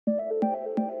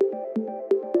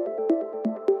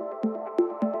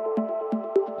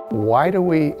why do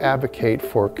we advocate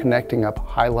for connecting up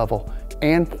high level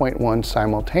and 0.1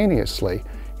 simultaneously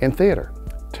in theater?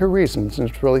 Two reasons, and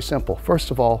it's really simple.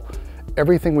 First of all,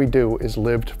 everything we do is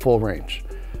lived full range.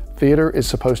 Theater is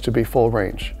supposed to be full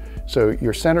range. So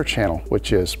your center channel,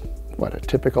 which is what a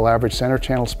typical average center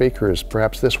channel speaker is,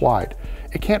 perhaps this wide,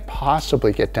 it can't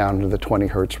possibly get down to the 20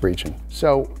 Hertz region.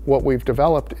 So what we've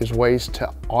developed is ways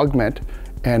to augment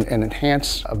and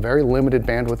enhance a very limited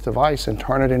bandwidth device and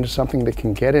turn it into something that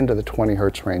can get into the 20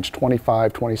 Hertz range,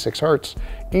 25, 26 Hertz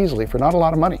easily for not a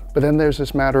lot of money. But then there's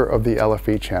this matter of the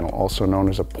LFE channel, also known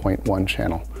as a 0.1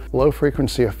 channel. Low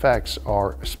frequency effects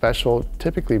are special,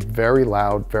 typically very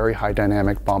loud, very high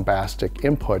dynamic, bombastic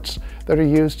inputs that are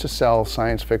used to sell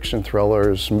science fiction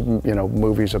thrillers,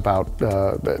 movies about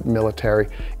military,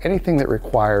 anything that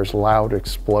requires loud,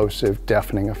 explosive,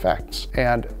 deafening effects.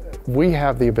 And we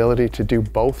have the ability to do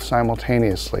both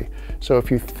simultaneously. So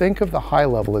if you think of the high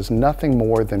level as nothing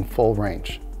more than full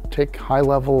range, take high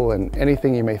level and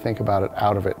anything you may think about it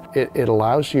out of it. It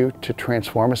allows you to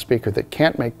transform a speaker that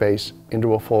can't make bass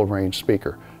into a full range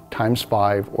speaker, times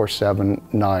 5 or 7,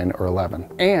 9 or 11.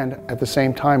 And at the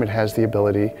same time, it has the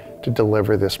ability to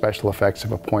deliver the special effects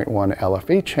of a 0.1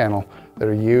 LFE channel that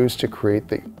are used to create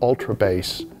the ultra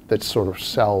bass that sort of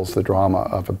sells the drama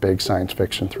of a big science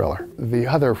fiction thriller. The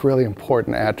other really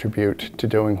important attribute to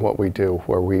doing what we do,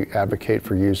 where we advocate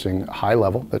for using high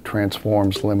level that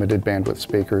transforms limited bandwidth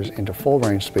speakers into full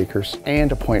range speakers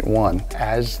and a 0.1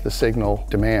 as the signal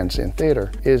demands in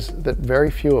theater, is that very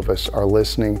few of us are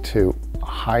listening to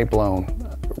high blown,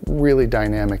 really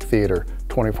dynamic theater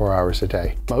 24 hours a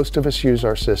day. Most of us use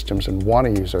our systems and want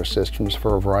to use our systems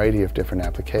for a variety of different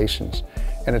applications.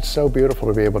 And it's so beautiful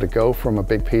to be able to go from a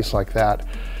big piece like that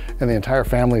and the entire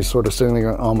family is sort of sitting there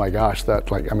going, oh my gosh,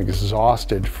 I'm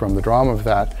exhausted from the drama of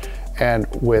that. And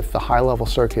with the high level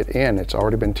circuit in, it's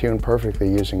already been tuned perfectly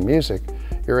using music.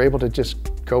 You're able to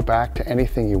just go back to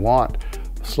anything you want,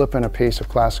 slip in a piece of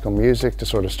classical music to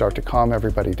sort of start to calm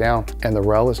everybody down. And the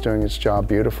REL is doing its job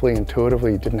beautifully,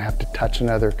 intuitively. You didn't have to touch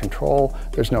another control.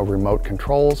 There's no remote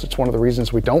controls. It's one of the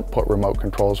reasons we don't put remote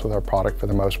controls with our product for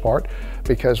the most part,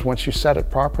 because once you set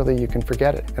it properly, you can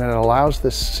forget it. And it allows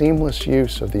this seamless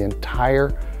use of the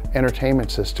entire entertainment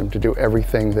system to do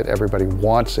everything that everybody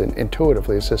wants and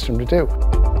intuitively a system to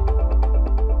do.